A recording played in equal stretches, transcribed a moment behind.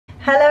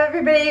Hello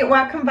everybody,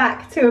 welcome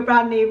back to a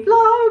brand new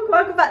vlog.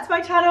 Welcome back to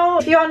my channel.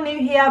 If you are new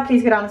here,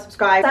 please go down and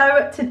subscribe.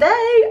 So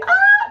today,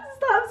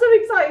 start some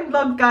exciting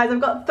vlogs, guys.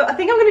 I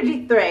think I'm gonna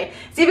do 3.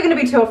 It's either gonna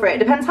be 2 or 3. It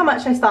depends how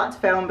much I start to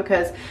film,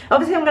 because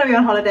obviously I'm gonna be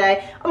on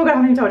holiday. Oh my god, I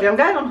haven't even told you, I'm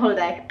going on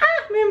holiday.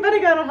 Me and Ben are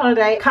going on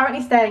holiday.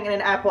 Currently staying in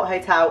an airport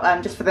hotel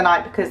just for the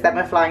night, because then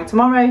we're flying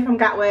tomorrow from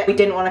Gatwick. We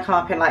didn't want to come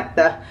up in like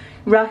the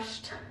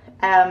rushed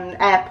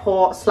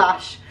airport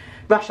slash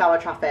rush hour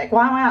traffic.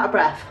 Why am I out of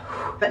breath?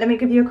 But let me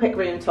give you a quick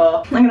room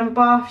tour. I'm gonna have a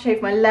bath,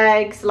 shave my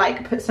legs,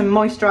 like put some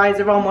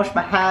moisturizer on, wash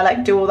my hair,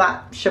 like do all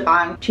that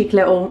shebang. Cheeky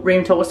little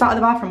room tour. We'll start at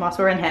the bathroom whilst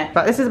we're in here.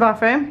 But this is the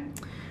bathroom.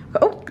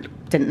 Oh,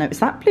 didn't notice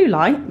that blue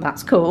light.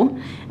 That's cool.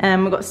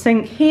 We've got a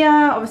sink here.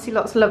 Obviously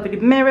lots of lovely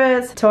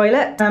mirrors.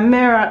 Toilet. A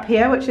mirror up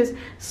here, which is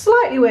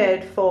slightly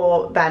weird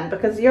for Ben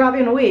because you're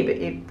having a wee, but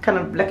you're kind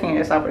of looking at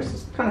yourself, which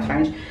is kind of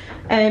strange.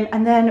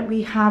 And then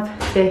we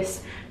have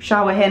this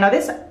shower here. Now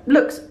this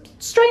looks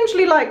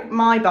strangely like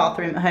my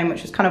bathroom at home,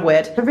 which is kind of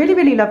weird. A really,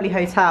 really lovely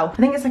hotel. I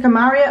think it's like a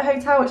Marriott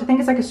hotel, which I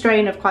think is like a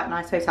strain of quite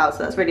nice hotels,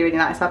 so that's really, really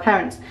nice. Our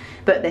parents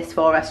put this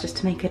for us just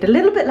to make it a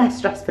little bit less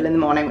stressful in the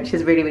morning, which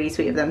is really, really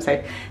sweet of them,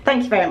 so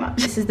thank you very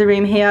much. This is the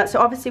room here. So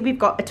obviously we've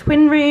got a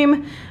twin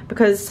room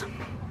because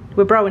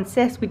we're bro and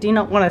sis, we do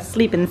not want to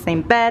sleep in the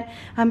same bed,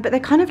 but they're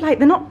kind of like,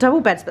 they're not double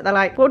beds, but they're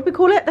like, what would we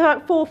call it? They're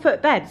like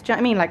 4-foot beds, do you know what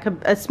I mean? Like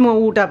a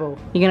small double.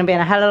 You're gonna be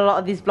in a hell of a lot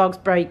of these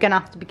vlogs, bro. You're gonna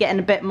have to be getting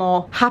a bit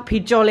more happy,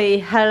 jolly,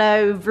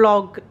 hello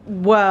vlog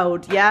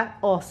world, yeah?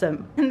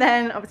 Awesome. And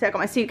then obviously I've got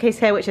my suitcase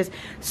here, which is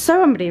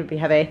so unbelievably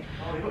heavy.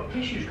 Oh, you've got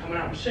tissues coming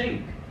out of the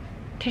sink.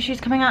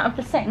 Tissues coming out of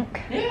the sink?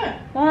 Yeah.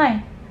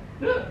 Why?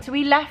 Look. So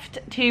we left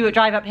to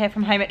drive up here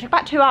from home. It took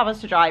about 2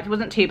 hours to drive. It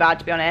wasn't too bad,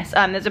 to be honest.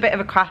 There's a bit of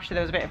a crash, so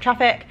there was a bit of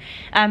traffic.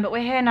 But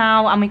we're here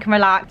now and we can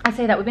relax. I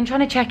say that, we've been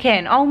trying to check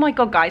in. Oh my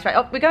god, guys,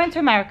 right, we're going to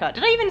America.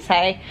 Did I even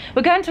say?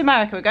 We're going to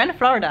America, we're going to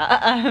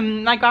Florida.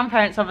 My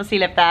grandparents obviously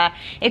live there.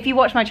 If you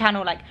watch my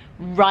channel, like,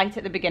 right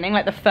at the beginning,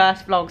 like the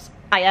first vlogs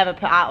I ever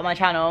put out on my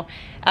channel,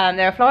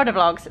 they were Florida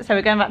vlogs, so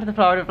we're going back to the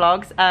Florida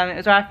vlogs. It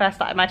was where I first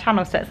started my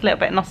channel, so it's a little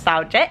bit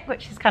nostalgic,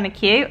 which is kind of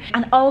cute.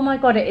 And oh my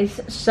god, it is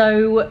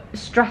so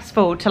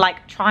stressful to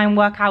like try and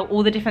work out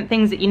all the different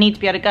things that you need to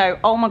be able to go.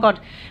 Oh my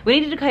god, we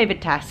needed a COVID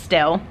test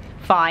still.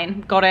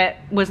 Fine, got it,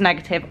 was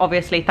negative,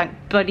 obviously, thank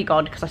bloody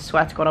god, because I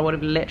swear to god I would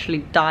have literally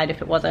died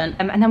if it wasn't.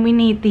 And then we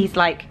need these,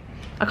 like,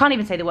 I can't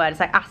even say the word, it's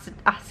like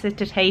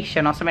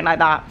acetation or something like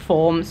that,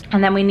 forms.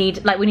 And then we need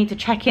to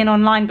check in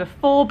online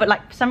before, but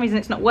like for some reason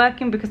it's not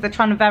working because they're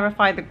trying to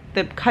verify the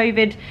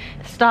COVID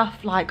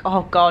stuff. Like,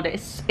 oh god,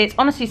 it's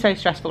honestly so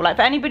stressful. Like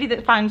for anybody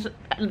that finds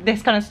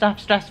this kind of stuff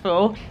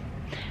stressful,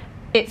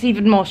 it's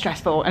even more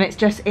stressful, and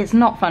it's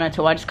not fun at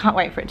all. I just can't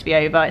wait for it to be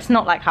over. It's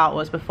not like how it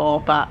was before,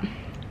 but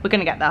we're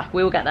gonna get there,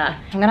 we will get there.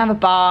 I'm gonna have a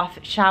bath,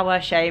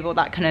 shower, shave, all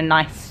that kind of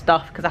nice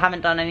stuff, because I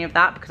haven't done any of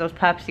that because I was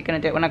purposely gonna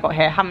do it when I got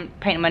here. I haven't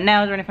painted my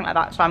nails or anything like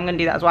that, so I'm gonna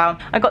do that as well.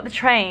 I got the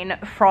train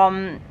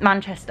from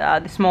Manchester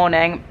this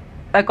morning.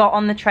 I got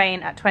on the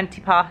train at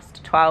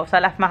 12:20, so I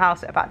left my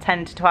house at about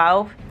 10 to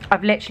 12.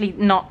 I've literally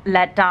not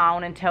let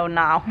down until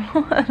now.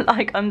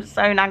 Like, I'm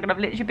so knackered. I've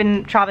literally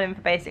been traveling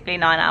for basically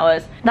 9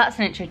 hours. That's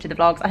an intro to the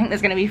vlogs. I think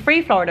there's gonna be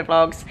 3 Florida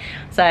vlogs,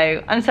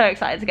 so I'm so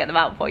excited to get them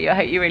out for you. I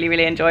hope you really,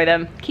 really enjoy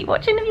them. Keep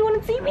watching if you want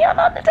to see me on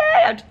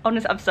holiday.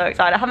 Honestly, I'm so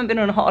excited. I haven't been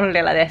on a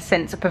holiday like this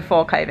since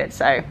before COVID,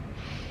 so.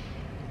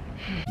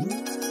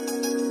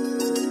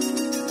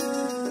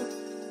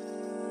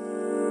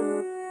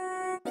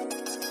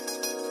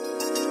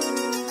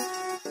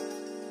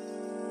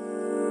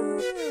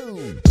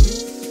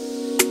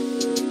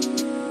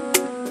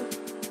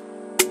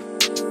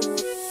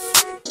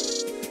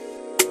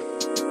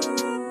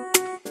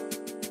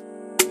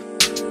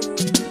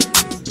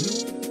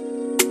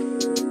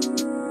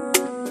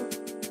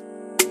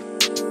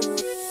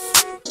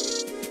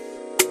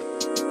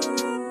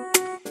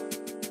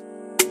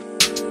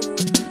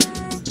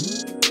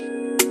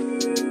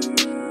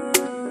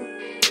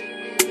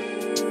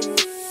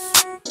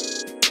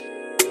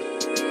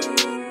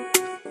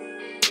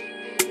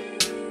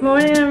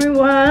 Morning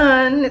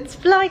everyone, it's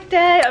flight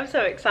day. I'm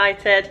so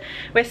excited.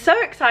 We're so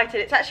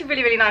excited. It's actually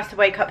really, really nice to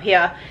wake up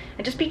here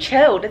and just be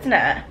chilled, isn't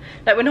it?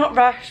 Like, we're not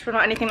rushed, we're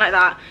not anything like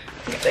that.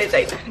 Get those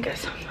open and get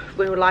some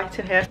real light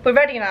in here. We're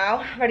ready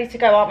now, ready to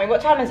go, aren't we?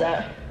 What time is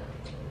it?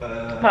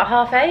 About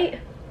 8:30?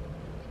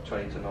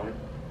 20 to 9.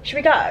 Should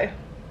we go?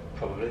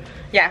 Probably.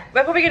 Yeah,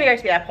 we're probably gonna go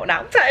to the airport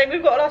now. So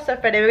we've got all our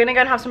stuff ready. We're gonna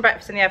go and have some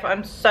breakfast in the airport.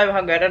 I'm so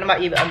hungry. I don't know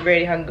about you, but I'm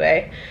really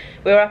hungry.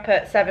 We were up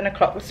at 7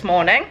 o'clock this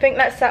morning. I think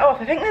let's set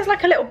off. I think there's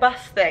like a little bus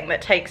thing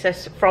that takes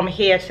us from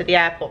here to the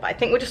airport, but I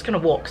think we're just gonna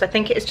walk, because I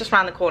think it's just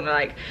around the corner.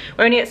 Like,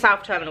 we're only at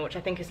South Terminal, which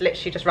I think is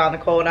literally just around the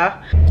corner.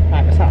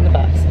 Right, we're sat on the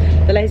bus.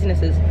 The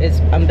laziness is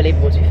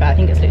unbelievable, to be fair. I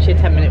think it's literally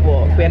a 10-minute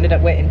walk. We ended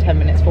up waiting 10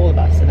 minutes for the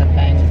bus and then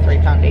paying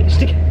 £3 each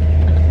to get the bus.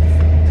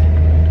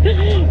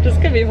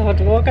 Just gonna be hard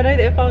to walk. I know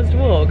that if I was to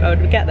walk, I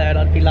would get there and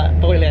I'd be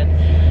like boiling.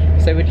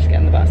 So we're just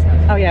getting the bus.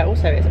 Oh yeah,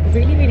 also it's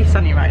really, really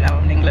sunny right now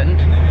in England.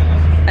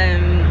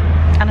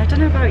 And I don't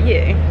know about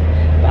you,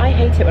 But I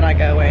hate it when I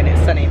go away and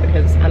it's sunny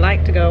because I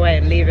like to go away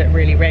and leave it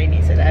really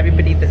rainy so that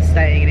everybody that's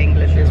staying in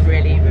England is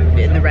really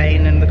in the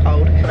rain and the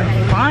cold.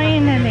 I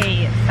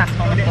finally sat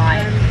on the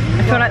flight.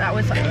 I feel like that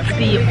was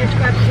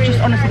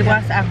just honestly the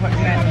worst ever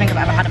experience I think I've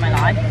ever had in my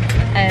life.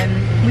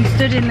 We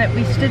stood in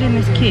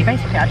this queue.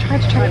 Basically, I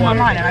tried to check in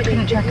online and I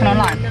couldn't check in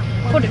online.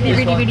 I thought it'd be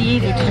really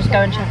easy to just go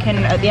and check in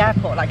at the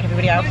airport like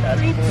everybody else does.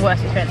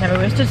 Worst experience ever.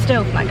 We stood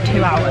still for like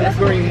 2 hours.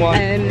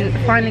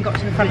 Finally got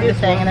to the front of the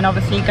thing, and then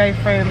obviously you go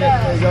through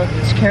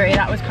security.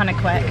 That was kind of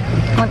quick.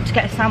 I went to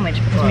get a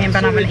sandwich because me and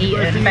Ben haven't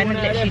eaten. Ben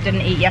literally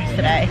didn't eat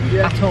yesterday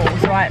at all,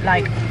 so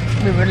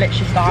we were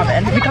literally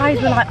starving. The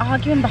guys were like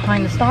arguing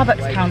behind the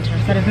Starbucks counter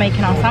instead of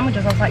making our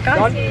sandwiches. I was like,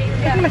 guys,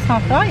 you're gonna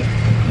start right.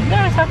 You're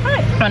gonna start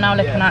right. We're now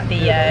looking at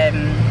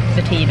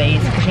the TVs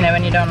because you know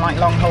when you don't like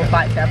long haul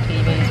flights, they have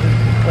TVs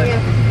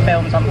with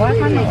films on. Why is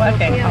mine not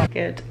working? Oh.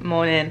 Good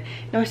morning.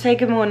 No, say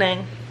good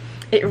morning.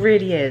 It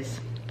really is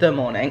the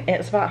morning.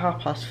 It's about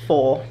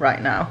 4:30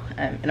 right now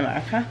in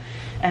America,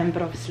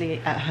 but obviously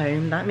at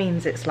home that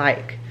means it's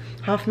like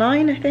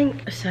 9:30 I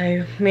think.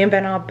 So me and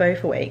Ben are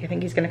both awake. I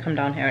think he's gonna come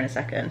down here in a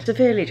second.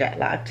 Severely jet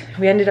lagged.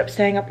 We ended up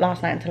staying up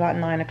last night until like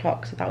 9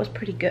 o'clock, so that was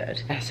pretty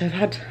good. So I've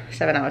had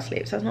 7 hours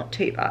sleep, so that's not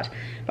too bad,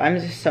 but I'm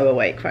just so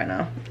awake right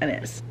now and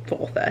it's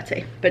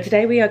 4:30. But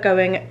today we are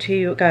going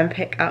to go and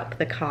pick up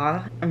the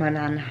car. My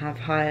nan have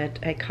hired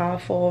a car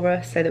for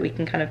us so that we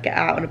can kind of get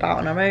out and about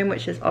on our own,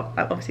 which is I'm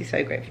obviously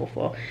so grateful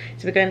for.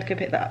 So we're going to go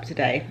pick that up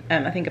today,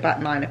 I think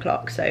about 9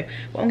 o'clock. So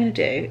what I'm gonna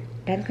do,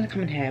 Ben's gonna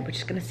come in here, we're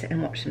just gonna sit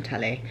and watch some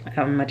telly.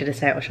 I did a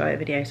say it or show it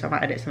video, so I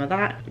might edit some of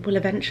that. We'll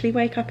eventually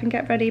wake up and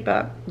get ready,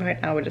 but right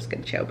now we're just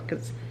gonna chill because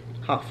it's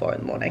 4:30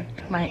 in the morning.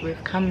 Right,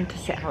 we've come to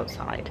sit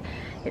outside.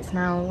 It's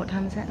now, what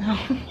time is it now?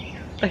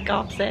 Like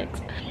 6:30.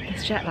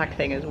 This jet lag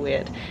thing is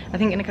weird. I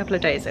think in a couple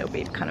of days it'll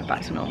be kind of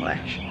back to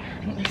normal-ish.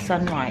 I think the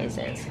sun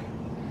rises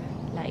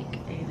like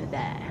over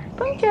there.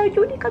 Bonjour,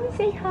 you wanna come and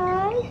say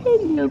hi?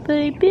 Hello,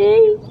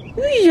 baby.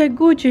 Who's your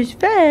gorgeous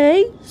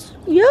face?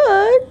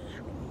 Yes.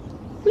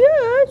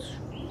 Yes.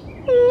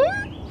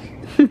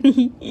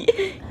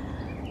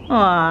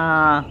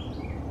 Aww.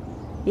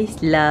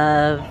 It's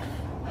love.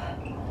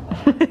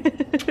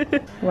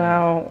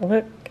 Wow,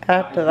 look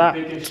at that.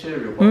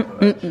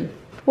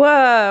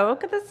 Whoa,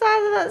 look at the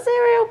size of that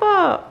cereal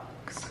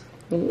box.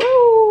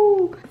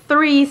 Woo!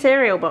 3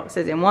 cereal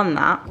boxes in one,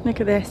 that. Look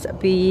at this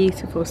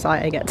beautiful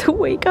sight I get to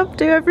wake up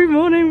to every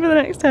morning for the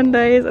next 10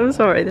 days. I'm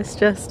sorry, this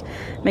just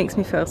makes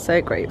me feel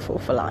so grateful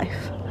for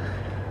life.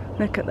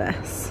 Look at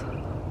this.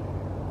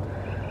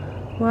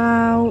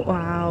 Wow,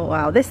 wow,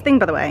 wow. This thing,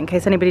 by the way, in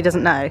case anybody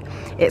doesn't know,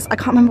 it's, I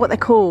can't remember what they're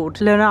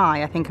called.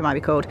 Lanai, I think it might be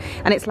called.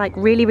 And it's like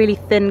really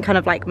thin kind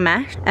of like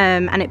mesh.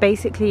 And it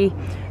basically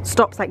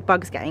stops like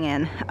bugs getting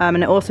in.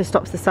 And it also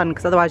stops the sun,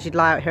 because otherwise you'd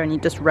lie out here and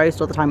you'd just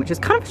roast all the time, which is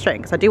kind of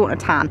frustrating because I do want a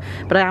tan.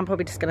 But I am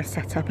probably just gonna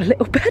set up a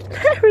little bed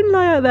there and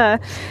lie out there.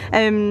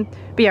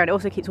 But yeah, it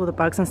also keeps all the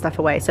bugs and stuff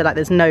away. So like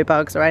there's no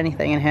bugs or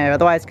anything in here.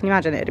 Otherwise, can you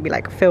imagine it'd be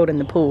like filled in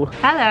the pool.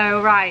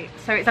 Hello, right.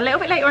 So it's a little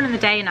bit later on in the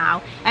day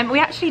now. And we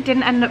actually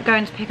didn't end up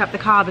going to pick up the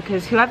car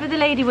because whoever the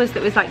lady was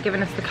that was like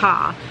giving us the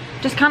car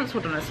just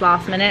cancelled on us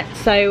last minute.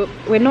 So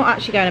we're not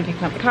actually going and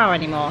picking up the car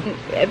anymore.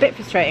 A bit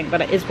frustrating,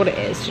 but it is what it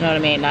is. Do you know what I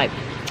mean? Like,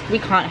 we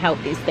can't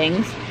help these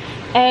things.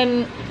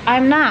 I'm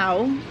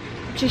now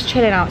just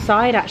chilling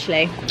outside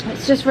actually.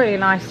 It's just really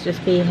nice to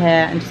just be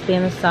here and just be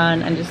in the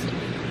sun and just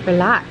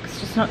relax,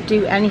 just not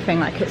do anything.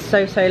 Like, it's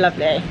so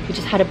lovely. We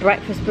just had a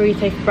breakfast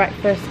burrito for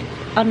breakfast.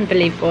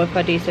 Unbelievable, if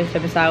I do so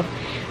myself.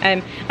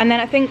 And then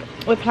I think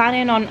we're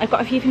planning on, I've got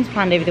a few things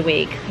planned over the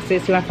week. So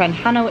see my friend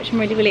Hannah, which I'm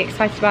really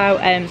excited about.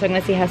 So I'm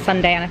gonna see her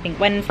Sunday and I think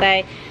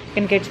Wednesday. I'm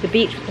gonna go to the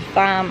beach with the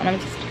fam, and I'm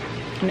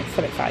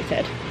so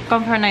excited.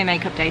 Gone for a no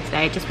makeup day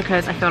today just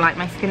because I feel like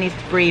my skin needs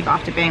to breathe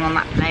after being on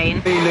that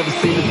plane. Never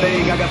seen a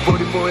thing. I got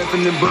 44 F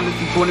and bullets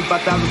and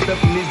 25,000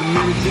 stuff and these are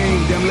mirror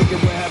jeans. Damn, look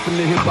at what happened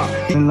to hip hop.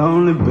 And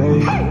lonely,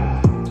 babe.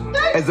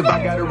 As if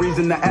I got a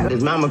reason to act.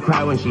 His mama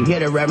cry when she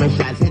hit her reverend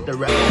shots, hit the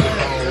reverend.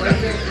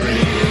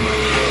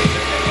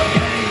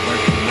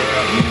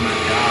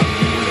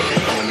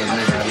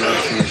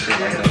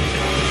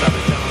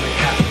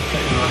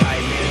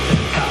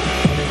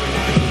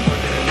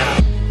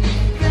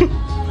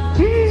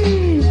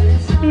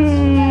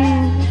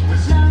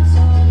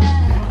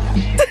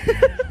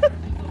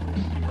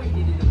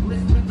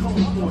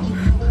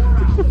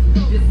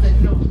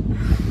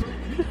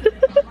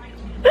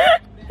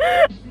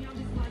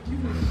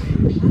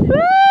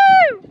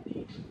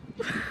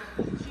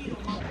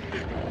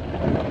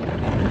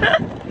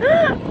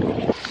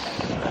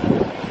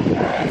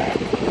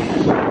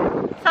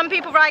 Some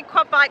people ride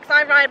quad bikes,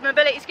 I ride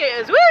mobility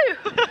scooters, woo!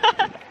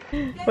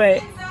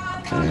 Wait.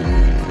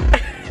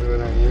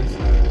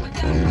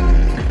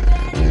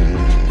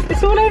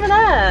 It's all over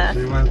there.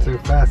 She went too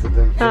fast, it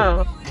didn't fit.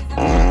 Oh.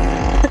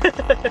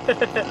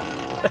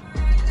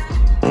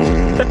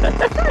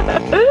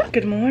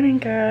 Good morning,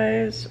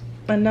 guys.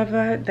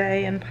 Another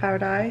day in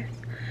paradise.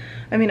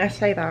 I mean, I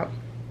say that.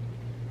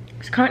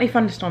 It's currently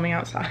thunderstorming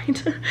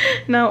outside.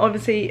 Now,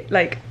 obviously,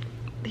 like,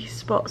 these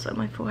spots on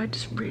my forehead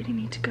just really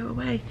need to go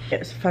away.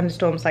 It's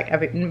thunderstorms like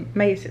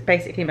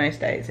basically most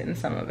days in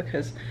summer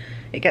because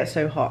it gets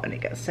so hot and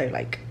it gets so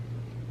like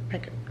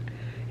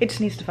it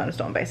just needs to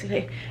thunderstorm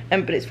basically.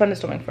 But it's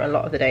thunderstorming for a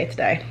lot of the day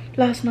today.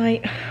 Last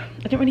night,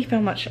 I didn't really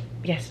film much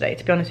yesterday,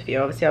 to be honest with you.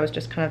 Obviously, I was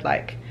just kind of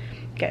like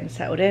getting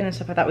settled in and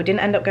stuff like that. We didn't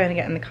end up going to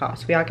get in the car,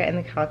 so we are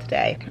getting the car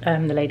today.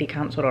 The lady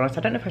cancelled on us.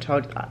 I don't know if I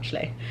told you that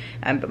actually,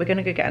 but we're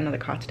gonna go get another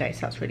car today,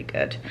 so that's really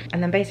good.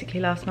 And then basically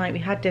last night we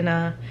had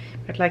dinner.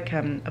 We had like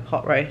a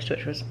pot roast,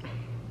 which was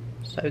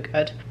so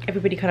good.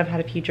 Everybody kind of had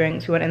a few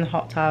drinks. We went in the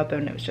hot tub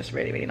and it was just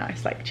really, really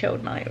nice, like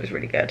chilled night. It was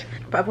really good.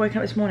 But I've woken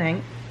up this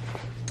morning.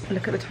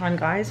 Look at the time,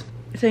 guys.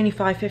 It's only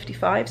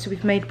 5:55, so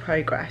we've made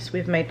progress.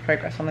 We've made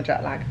progress on the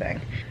jet lag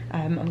thing.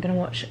 I'm gonna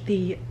watch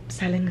the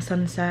Selling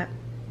Sunset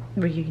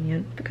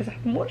reunion because I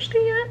haven't watched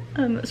it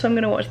yet. So I'm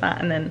gonna watch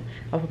that and then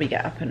I'll probably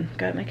get up and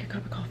go make a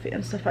cup of coffee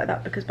and stuff like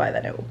that because by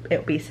then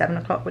it'll be 7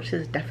 o'clock, which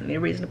is definitely a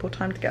reasonable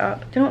time to get up.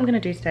 Do you know what I'm gonna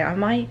do today? I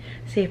might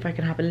see if I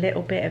can have a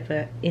little bit of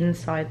a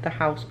inside the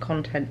house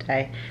content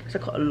day because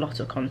I've got a lot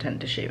of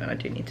content to shoot and I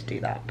do need to do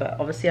that. But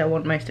obviously I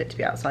want most of it to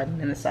be outside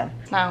and in the sun.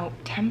 It's now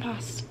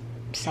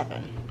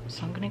 7:10,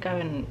 so I'm gonna go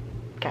and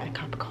get a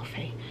cup of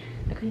coffee.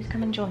 Look who's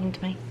come and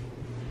joined me.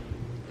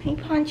 Hey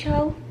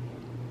Pancho.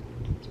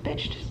 This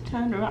bitch just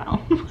turned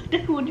around. I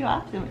don't want you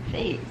after my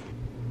face.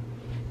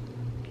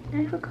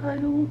 Have a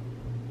cuddle.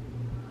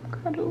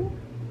 Cuddle.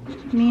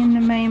 Me and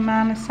the main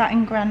man are sat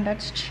in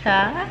Grandad's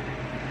chair.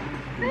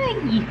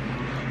 Hey,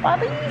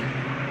 Bobby.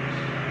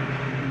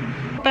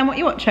 Ben, what are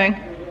you watching?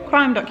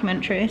 Crime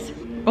documentaries.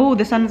 Oh,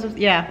 the Sons of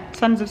Sam.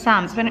 Sons of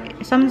Sam. If you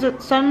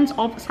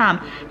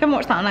haven't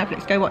watched that on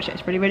Netflix, go watch it.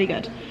 It's really, really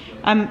good.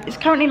 It's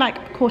currently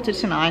like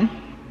 8:45,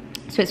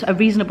 so it's a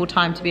reasonable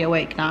time to be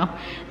awake now.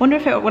 Wonder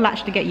if it will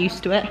actually get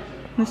used to it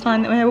this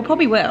time that we're here. We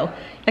probably will.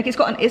 Like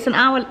it's an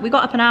hour. We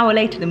got up an hour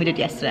later than we did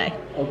yesterday.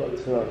 I've got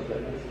 2 hours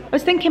later. I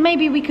was thinking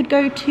maybe we could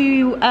go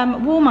to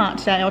Walmart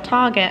today or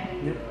Target.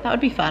 Yep. That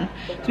would be fun.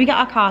 So we get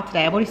our car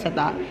today. I've already said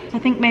that. I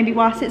think maybe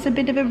whilst it's a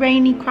bit of a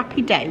rainy,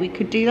 crappy day, we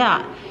could do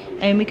that.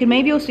 And we could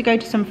maybe also go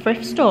to some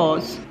thrift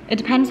stores. It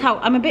depends how,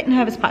 I'm a bit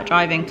nervous about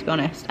driving, to be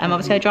honest.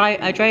 Obviously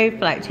I drove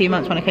for like 2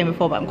 months when I came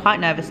before, but I'm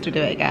quite nervous to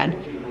do it again.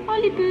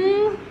 Holly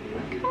boo,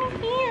 come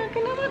here,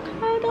 can I have a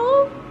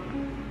cuddle?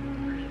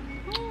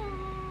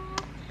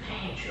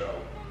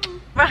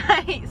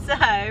 Right,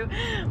 so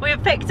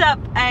we've picked up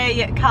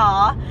a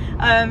car,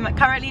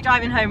 currently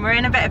driving home. We're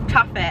in a bit of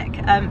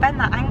traffic. Ben,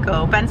 that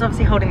angle. Ben's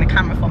obviously holding the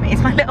camera for me.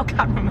 He's my little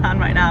cameraman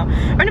right now.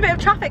 We're in a bit of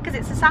traffic because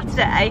it's a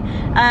Saturday.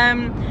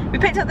 We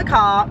picked up the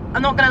car.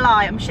 I'm not gonna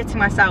lie, I'm shitting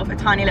myself a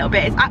tiny little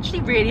bit. It's actually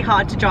really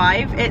hard to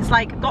drive. It's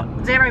like got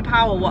 0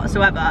 power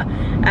whatsoever.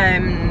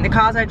 The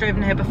cars I've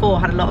driven here before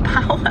had a lot of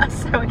power,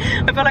 so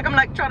I feel like I'm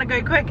like trying to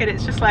go quick and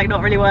it's just like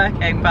not really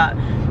working, but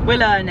we're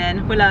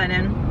learning, we're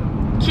learning.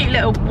 Cute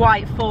little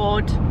white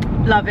Ford,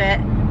 love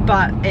it,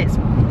 but it's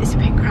a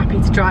bit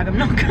crappy to drive, I'm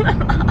not gonna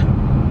lie.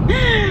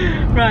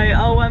 Right,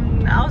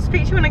 I'll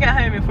speak to you when I get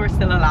home if we're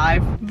still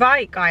alive.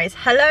 Right guys,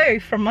 hello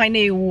from my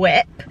new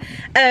whip.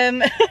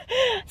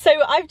 So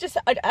I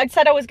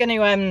said I was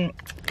gonna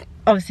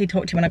obviously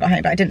talk to you when I got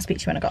home, but I didn't speak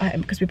to you when I got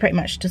home because we pretty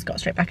much just got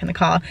straight back in the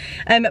car.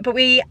 But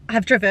we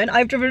have driven,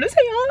 I've driven to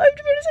Seattle,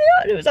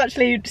 It was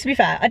actually, to be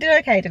fair, I did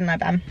okay, didn't I,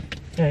 Ben?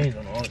 Yeah, you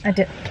done all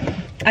right.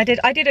 I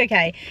did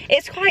okay.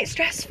 It's quite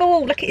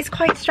stressful. Look, it's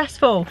quite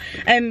stressful.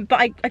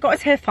 But I got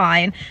us here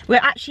fine. We're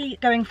actually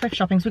going thrift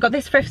shopping. So we've got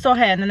this thrift store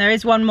here, and then there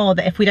is one more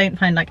that if we don't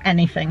find like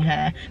anything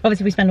here,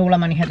 obviously we spend all our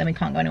money here, then we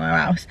can't go anywhere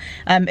else.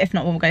 If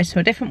not, we'll go to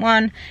a different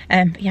one.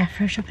 But yeah,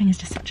 thrift shopping is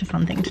just such a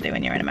fun thing to do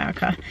when you're in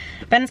America.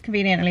 Ben's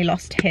conveniently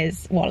lost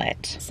his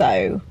wallet,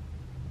 so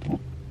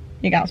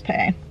your gal's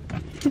paying.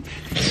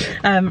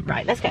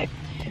 Right, let's go.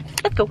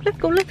 Let's go, let's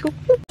go, let's go.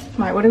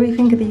 Right, what do we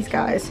think of these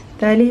guys?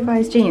 They're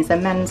Levi's jeans, they're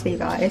men's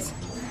Levi's.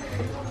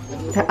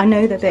 I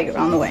know they're big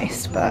around the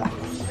waist, but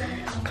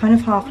kind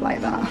of half like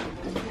that.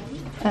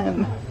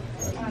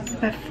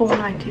 They're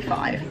 $4.95.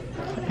 I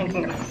think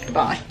I'm gonna have to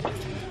buy.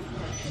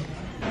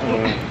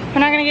 We're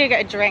not gonna go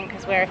get a drink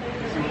because we're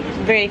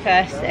really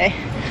thirsty.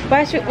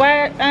 Let's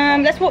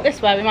walk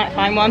this way, we might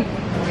find one.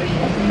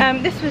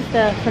 This was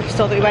the thrift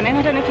store that we went in.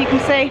 I don't know if you can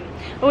see.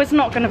 I was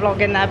not gonna vlog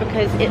in there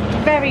because it's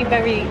very,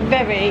 very,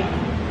 very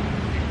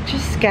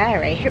just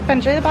scary.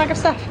 Ben, show you the bag of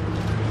stuff.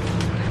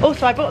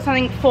 Also, I bought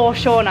something for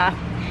Shauna.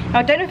 Now,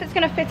 I don't know if it's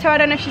gonna fit her, I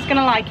don't know if she's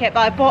gonna like it, but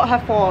I bought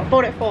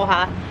it for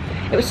her.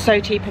 It was so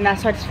cheap in there,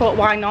 so I just thought,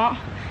 why not?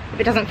 If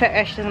it doesn't fit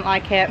her, she doesn't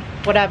like it,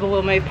 whatever,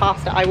 we'll move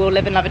past it. I will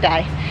live another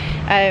day.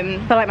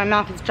 But like my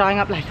mouth is drying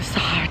up like the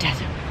Sahara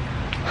Desert.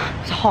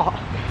 It's hot.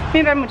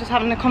 Me and Ben were just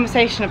having a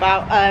conversation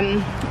about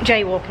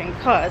jaywalking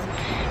because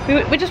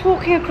we're just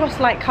walking across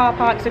like car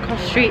parks,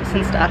 across streets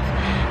and stuff.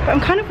 But I'm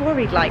kind of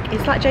worried, like,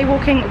 is that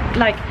jaywalking,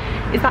 like,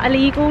 is that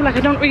illegal? Like,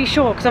 I'm not really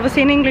sure, because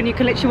obviously in England you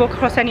can literally walk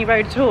across any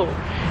road at all.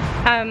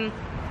 I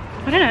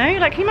don't know,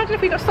 like, can you imagine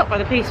if we got stopped by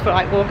the police for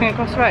like walking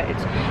across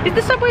roads? Is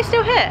the subway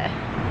still here?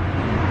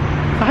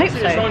 I hope so.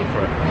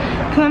 For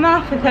it. My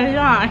mouth is so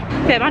dry.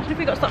 Okay, imagine if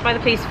we got stopped by the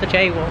police for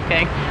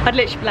jaywalking. I'd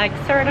literally be like,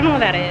 sir, I don't know what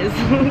that is.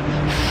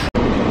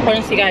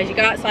 Honestly guys, you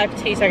go outside for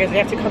 2 seconds and you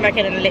have to come back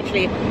in and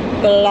literally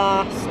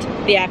blast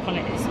the aircon.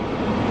 It is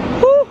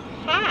whew,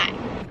 hot.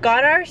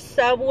 Got our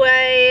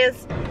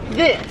Subways.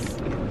 This,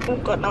 oh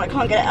god, no, I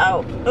can't get it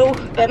out. Oh,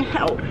 Ben,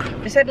 help.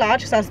 I said large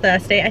because I was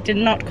thirsty. I did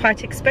not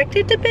quite expect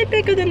it to be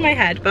bigger than my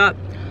head, but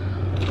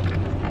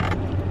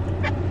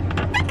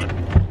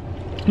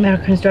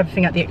Americans do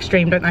everything at the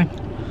extreme, don't they?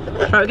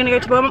 Right, we're gonna go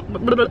to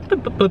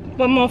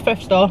one more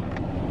thrift store.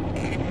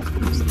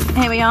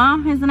 Here we are,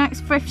 here's the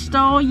next thrift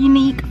store,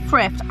 unique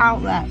thrift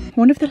outlet. I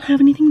wonder if they'll have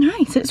anything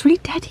nice. It's really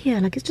dead here,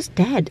 like it's just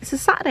dead. It's a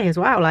Saturday as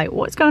well, like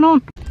what's going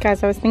on?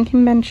 Guys, I was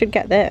thinking Ben should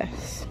get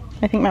this.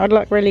 I think that would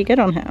look really good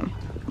on him.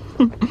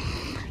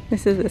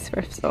 This is this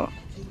thrift store.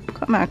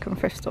 What American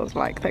thrift stores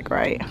like, they're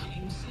great.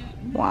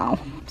 Wow.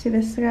 See,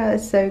 this girl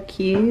is so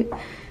cute,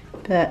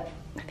 but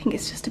I think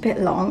it's just a bit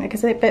long,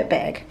 because it's a bit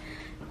big.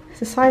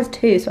 It's a size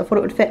 2, so I thought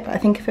it would fit, but I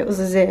think if it was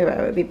a 0,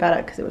 it would be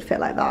better because it would fit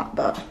like that,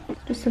 but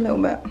just a little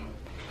bit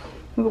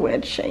of a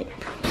weird shape.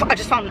 I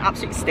just found an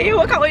absolute steal.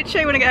 I can't wait to show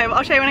you when I get home.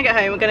 I'll show you when I get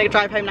home. We're gonna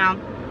drive home now.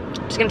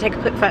 Just gonna take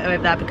a quick photo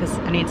over there because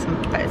I need some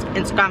photos for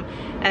Instagram.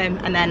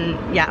 And then,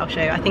 yeah, I'll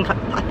show you. I think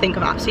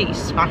I've absolutely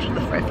smashed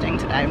the thrifting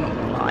today, I'm not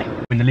gonna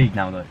lie. Win the league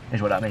now though,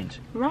 is what that means.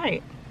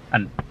 Right.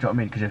 And do you know what I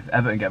mean? Because if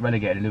Everton get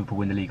relegated and Liverpool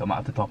win the league, I might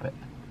have to top it.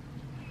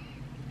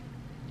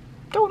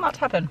 Don't want that to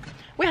happen.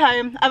 We're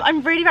home.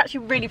 I'm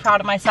actually really proud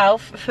of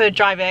myself for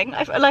driving.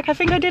 I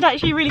think I did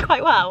actually really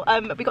quite well.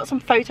 We got some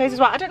photos as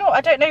well. I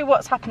don't know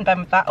what's happened, Ben,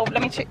 with that. Oh,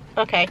 let me check.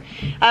 Okay.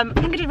 I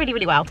think I did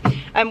really well.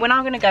 We're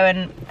now going to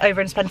go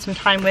over and spend some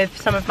time with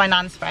some of my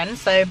nan's friends.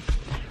 So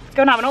let's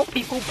go and have an old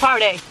people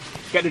party.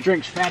 Get the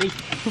drinks, fatty.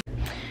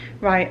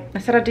 Right, I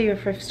said I'd do a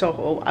thrift store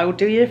haul. I will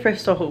do you a thrift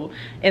store haul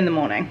in the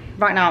morning.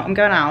 Right now, I'm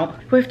going out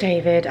with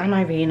David and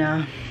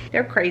Irina.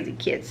 They're crazy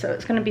kids, so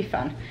it's gonna be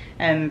fun.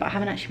 But I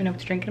haven't actually been able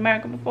to drink in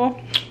America before.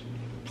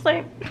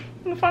 So,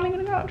 I'm finally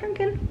gonna go out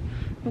drinking.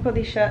 I've got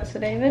these shirts for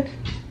David.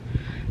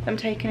 I'm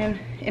taking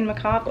in my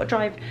car. I've got to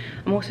drive.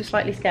 I'm also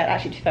slightly scared,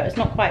 actually, to be fair. It's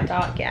not quite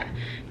dark yet,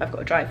 but I've got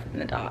to drive in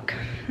the dark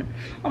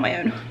on my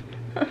own.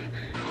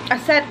 I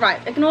said, right,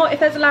 ignore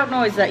if there's a loud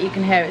noise that you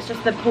can hear. It's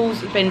just the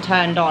pool's been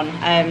turned on,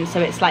 so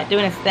it's like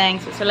doing its thing,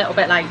 so it's a little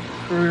bit like,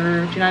 do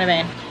you know what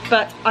I mean?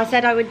 But I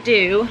said I would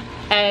do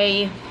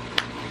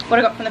what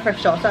I got from the thrift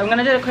store. So I'm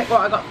gonna do a quick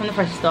what I got from the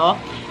thrift store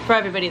for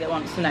everybody that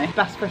wants to know.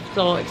 Best thrift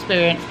store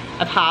experience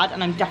I've had,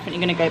 and I'm definitely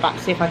gonna go back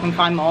to see if I can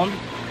find more.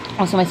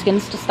 Also, my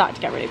skin's just started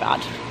to get really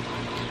bad.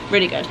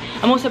 Really good.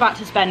 I'm also about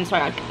to spend,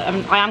 sorry, I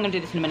am gonna do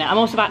this in a minute. I'm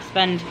also about to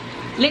spend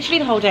literally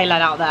the whole day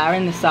laid out there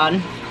in the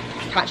sun,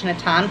 catching a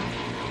tan.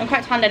 I'm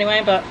quite tanned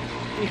anyway, but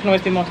you can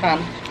always be more tan.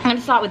 I'm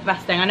gonna start with the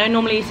best thing. I know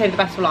normally you save the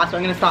best for last, but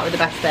I'm gonna start with the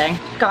best thing.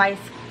 Guys,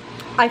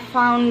 I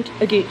found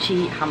a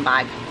Gucci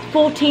handbag.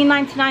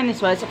 $14.99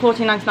 this was, so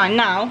 $14.99.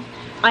 Now,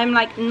 I'm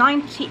like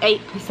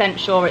 98%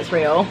 sure it's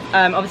real.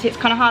 Obviously it's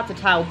kind of hard to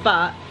tell,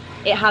 but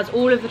it has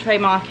all of the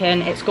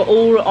trademarking. It's got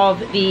all of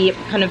the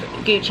kind of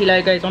Gucci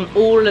logos on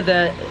all of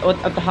the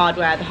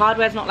hardware. The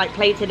hardware's not like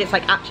plated, it's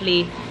like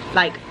actually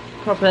like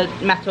proper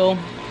metal.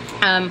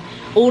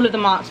 All of the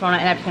marks are on it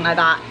and everything like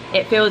that.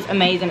 It feels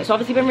amazing. It's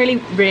obviously been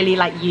really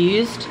like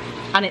used,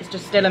 and it's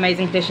just still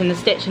amazing condition. The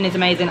stitching is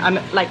amazing. I'm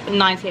like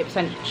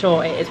 98%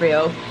 sure it is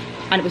real,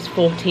 and it was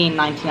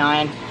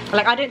 $14.99.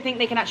 Like, I don't think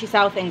they can actually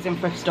sell things in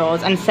thrift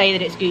stores and say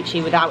that it's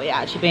Gucci without it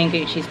actually being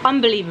Gucci. It's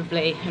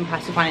unbelievably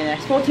impressive finding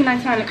this.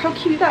 $14.99, look how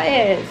cute that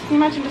is. Can you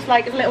imagine just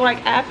like a little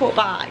like airport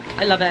bag?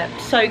 I love it,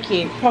 so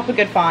cute, proper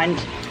good find.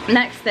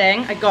 Next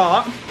thing I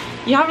got,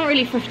 you haven't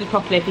really thrifted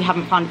properly if you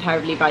haven't found a pair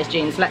of Levi's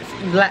jeans,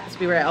 let's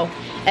be real.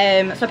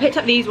 So I picked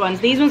up these ones.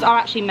 These ones are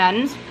actually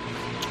men's,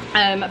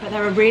 but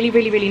they're a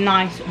really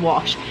nice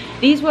wash.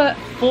 These were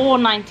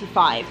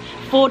 $4.95,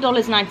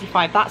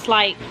 $4.95, that's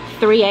like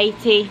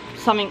 $3.80,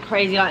 something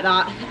crazy like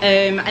that.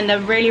 And they're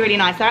really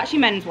nice. They're actually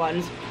men's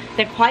ones.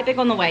 They're quite big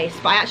on the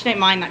waist, but I actually don't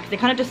mind that because they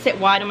kind of just sit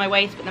wide on my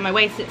waist, but then my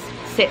waist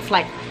sits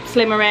like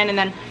slimmer in, and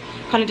then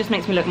kind of just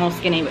makes me look more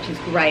skinny, which is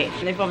great.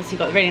 And they've obviously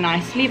got a really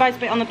nice Levi's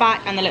bit on the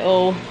back and the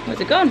little, where's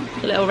it gone?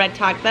 The little red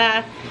tag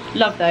there.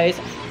 Love those.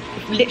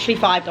 Literally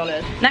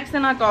 $5. Next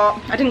thing I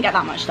got, I didn't get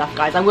that much stuff,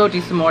 guys. I will do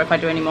some more if I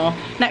do any more.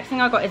 Next thing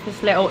I got is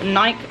this little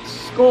Nike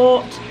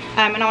skirt.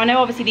 Now I know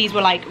obviously these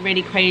were like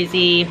really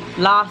crazy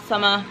last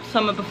summer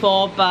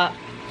before, but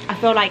I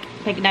feel like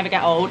they could never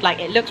get old. Like,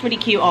 it looks really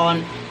cute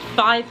on.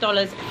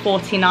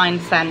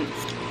 $5.49.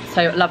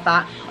 So love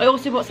that. I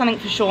also bought something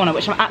for Shauna,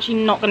 which I'm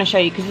actually not going to show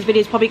you because this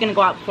video is probably going to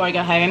go out before I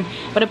go home.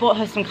 But I bought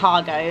her some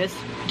cargos.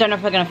 Don't know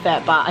if they're going to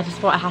fit, but I just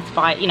thought I had to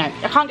buy, you know,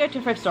 I can't go to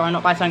a thrift store and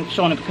not buy something for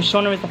Shauna because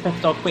Shauna is the thrift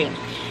store queen,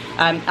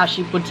 as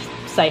she would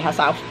say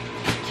herself.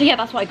 So yeah,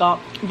 that's what I got.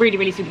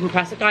 Really super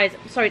impressed. Guys,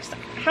 sorry, just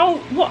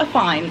what I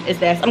find is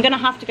this. I'm going to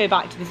have to go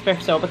back to this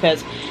thrift store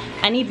because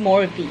I need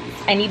more of these.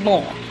 I need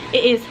more.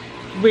 It is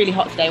really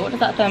hot today. What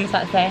does that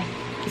thermostat say?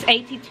 It's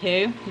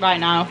 82 right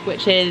now,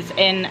 which is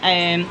in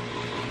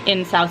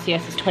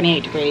Celsius is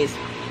 28 degrees.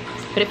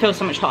 but it feels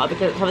so much hotter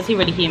because it's obviously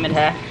really humid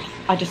here.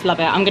 I just love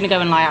it. I'm gonna go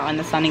and lie out in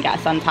the sun and get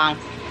a suntan.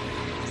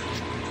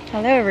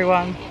 Hello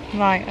everyone.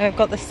 Right, I've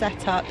got the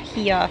setup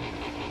here.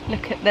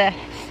 Look at this.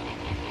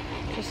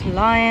 Just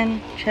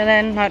lying,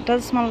 chilling. Now it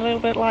does smell a little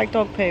bit like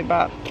dog poo,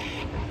 but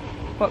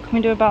what can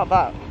we do about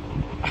that?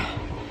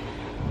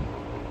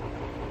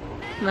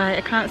 Right,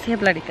 I can't see a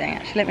bloody thing.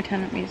 Actually, let me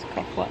turn that music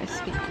off while I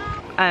speak.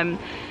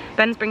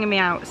 Ben's bringing me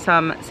out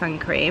some sun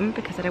cream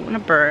because I don't want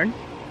to burn.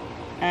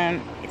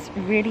 It's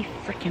really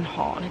freaking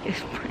hot. Like,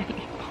 it's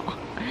really hot.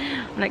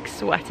 I'm like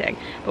sweating.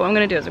 But what I'm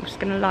gonna do is I'm just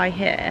gonna lie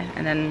here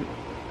and then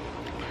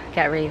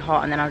get really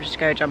hot, and then I'll just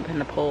go jump in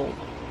the pool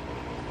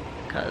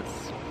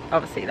because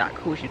obviously that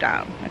cools you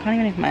down. I can't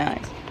even open my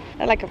eyes.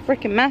 They're like a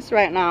freaking mess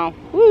right now.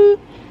 Woo!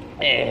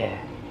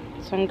 Yeah.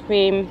 Sun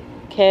cream,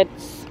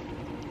 kids.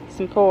 It's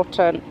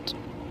important.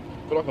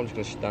 I feel like I'm just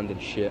gonna stand in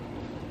shit.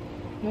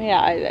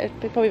 Yeah, it'd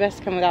be probably best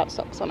to come without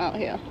socks on out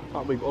here.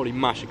 We've already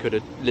massacred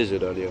a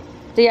lizard earlier.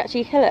 Did he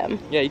actually kill him?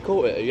 Yeah, he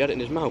caught it. He had it in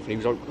his mouth and he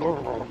was like...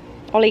 Grrr.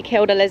 Ollie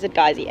killed a lizard,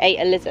 guys. He ate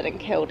a lizard and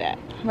killed it.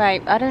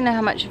 Right, I don't know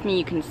how much of me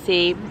you can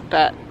see,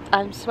 but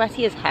I'm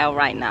sweaty as hell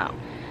right now.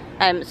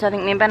 So I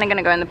think me and Ben are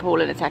gonna go in the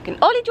pool in a second.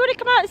 Ollie, do you want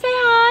to come out and say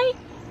hi?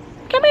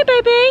 Come here,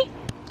 baby.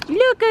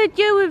 Look at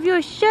you with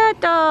your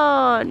shirt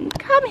on.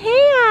 Come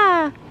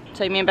here.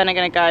 So me and Ben are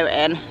gonna go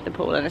in the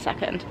pool in a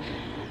second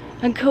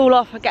and cool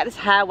off. I'll get this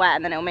hair wet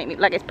and then it'll make me,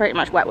 like, it's pretty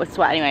much wet with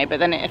sweat anyway, but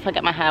then if I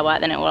get my hair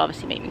wet, then it will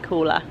obviously make me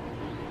cooler.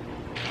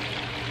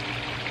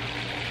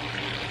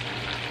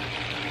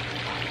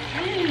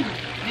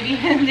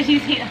 Did you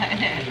see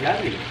that?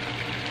 Lovely.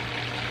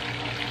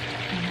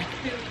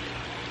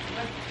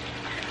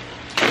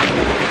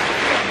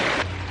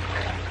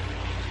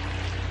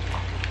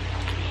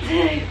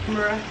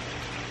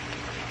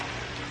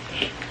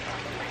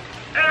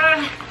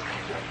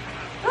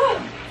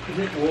 Is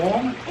it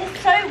warm? It's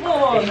so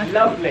warm. It's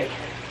lovely.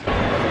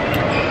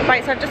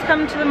 Right, so I've just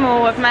come to the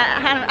mall. I've met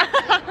Hannah.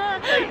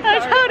 I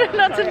told her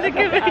not to look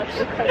at me.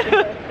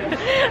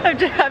 I've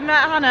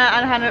met Hannah,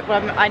 and Hannah,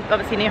 well, I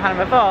obviously knew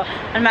Hannah before,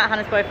 and met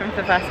Hannah's boyfriend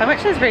for the first time,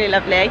 which is really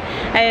lovely.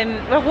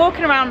 We're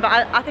walking around, but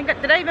I think,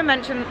 did I even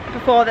mention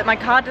before that my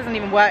card doesn't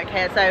even work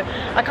here, so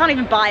I can't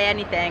even buy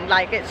anything.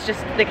 Like, it's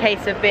just the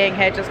case of being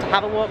here just to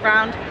have a walk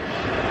around.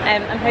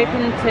 I'm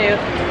hoping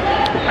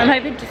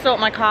to sort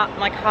my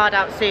card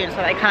out soon so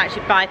that I can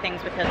actually buy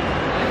things, because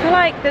I feel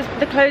like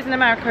the clothes in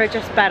America are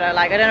just better.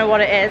 Like, I don't know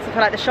what it is. I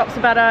feel like the shops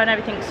are better and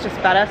everything's just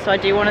better, so I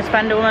do want to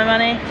spend all my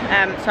money.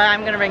 So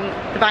I'm going to ring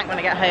the bank when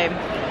I get home.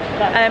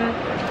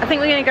 I think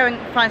we're going to go and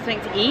find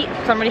something to eat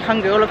because I'm really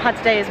hungry. All I've had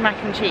today is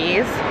mac and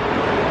cheese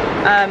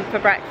for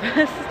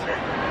breakfast.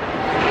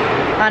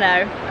 I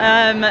know.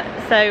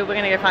 So we're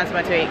going to go find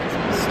somewhere to eat because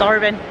I'm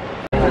starving.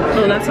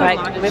 Oh, that's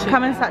right, we've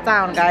come and sat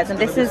down, guys, and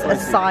this is a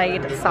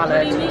side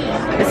salad.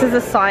 This is a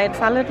side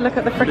salad. Look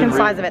at the freaking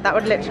size of it. That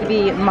would literally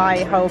be my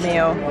whole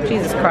meal.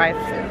 Jesus Christ.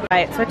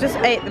 Right, so I just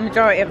ate the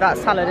majority of that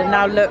salad, and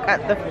now look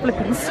at the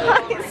flipping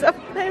size of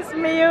this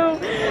meal.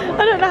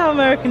 I don't know how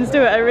Americans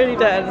do it. I really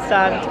don't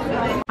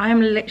understand. I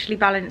am literally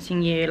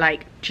balancing you,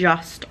 like,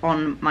 just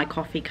on my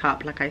coffee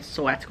cup. Like, I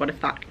swear to God, if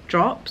that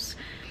drops,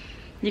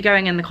 you're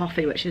going in the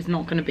coffee, which is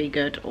not going to be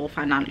good or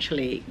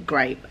financially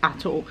great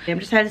at all. I'm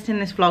just editing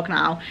this vlog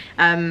now,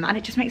 and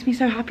it just makes me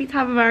so happy to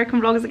have American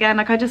vlogs again.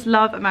 Like, I just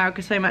love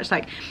America so much.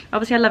 Like,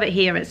 obviously I love it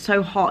here. It's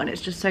so hot and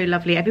it's just so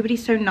lovely.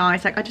 Everybody's so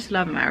nice. Like, I just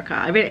love America.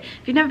 I really,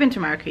 if you've never been to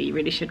America, you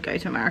really should go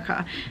to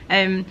America.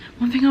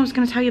 One thing I was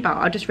going to tell you about,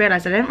 I just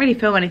realised I didn't really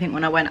film anything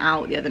when I went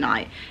out the other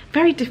night.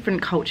 Very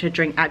different culture,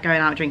 going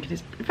out drinking.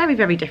 It's very,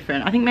 very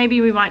different. I think maybe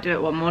we might do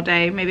it one more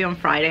day. Maybe on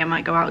Friday I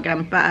might go out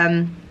again,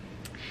 but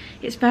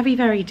it's very,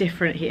 very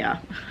different here.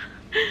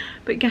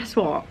 But guess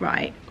what,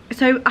 right?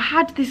 So I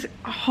had this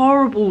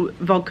horrible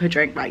vodka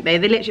drink, like they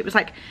literally, it was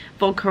like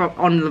vodka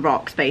on the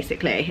rocks,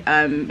 basically.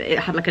 It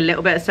had like a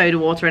little bit of soda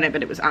water in it,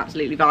 but it was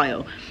absolutely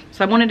vile.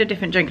 So I wanted a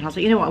different drink, and I was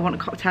like, you know what, I want a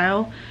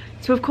cocktail.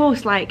 So of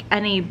course, like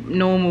any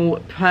normal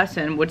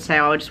person would say,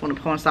 oh, I just want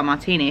a porn star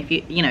martini. If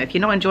if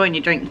you're not enjoying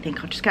your drink, you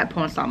think, I'll just get a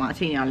porn star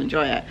martini, I'll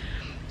enjoy it.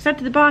 I said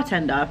to the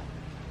bartender,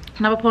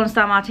 can I have a porn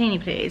star martini,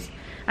 please?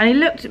 And he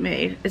looked at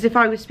me as if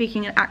I was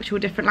speaking an actual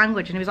different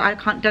language, and he was like,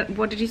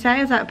 what did you say?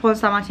 I was like, a porn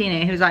star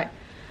martini. He was like,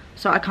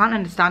 so I can't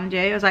understand you.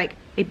 I was like,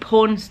 a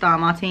porn star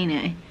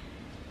martini.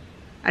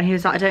 And he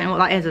was like, I don't know what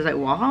that is. I was like,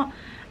 what?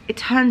 It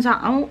turns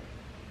out,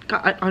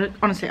 God,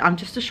 honestly, I'm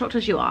just as shocked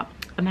as you are.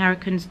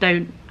 Americans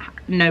don't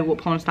know what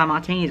porn star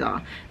martinis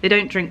are. They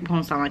don't drink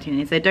porn star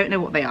martinis. They don't know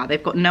what they are.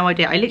 They've got no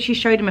idea. I literally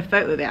showed him a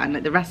photo of it and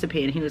like the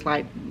recipe, and he was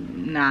like,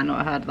 nah,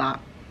 not heard of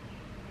that.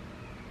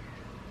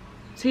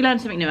 So you learn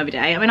something new every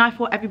day. I mean, I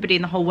thought everybody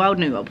in the whole world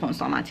knew what a porn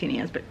star martini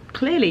is, but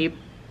clearly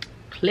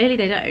Clearly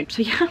they don't.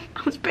 So yeah,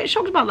 I was a bit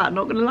shocked about that,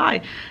 not gonna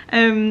lie.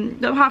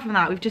 But apart from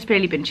that, we've just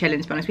really been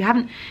chilling, to be honest. We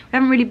haven't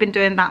really been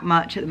doing that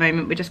much at the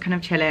moment. We're just kind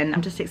of chilling.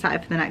 I'm just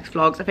excited for the next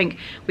vlogs. I think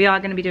we are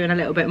gonna be doing a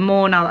little bit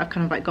more now that I've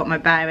kind of like got my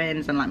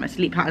bearings and like my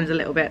sleep patterns a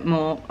little bit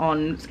more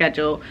on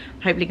schedule.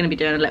 Hopefully gonna be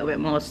doing a little bit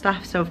more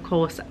stuff. So of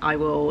course I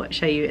will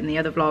show you in the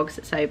other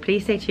vlogs. So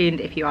please stay tuned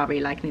if you are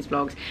really liking these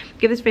vlogs.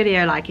 Give this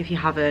video a like if you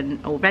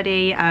haven't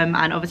already, and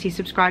obviously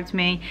subscribe to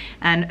me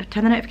and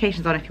turn the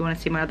notifications on if you want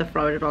to see my other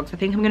Florida vlogs. I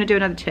think I'm gonna do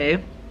another 2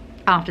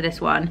 after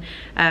this one,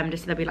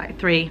 just so there'll be like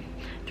three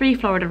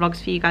Florida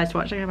vlogs for you guys to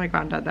watch. I got my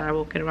granddad there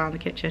walking around the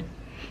kitchen.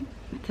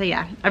 So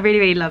yeah, I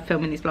really love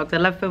filming these vlogs. I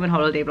love filming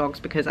holiday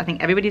vlogs because I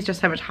think everybody's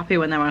just so much happier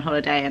when they're on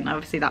holiday, and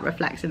obviously that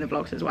reflects in the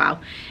vlogs as well.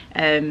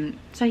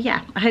 So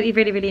yeah, I hope you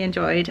really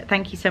enjoyed.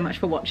 Thank you so much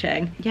for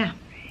watching. Yeah,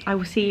 I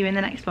will see you in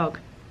the next vlog.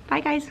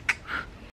 Bye guys.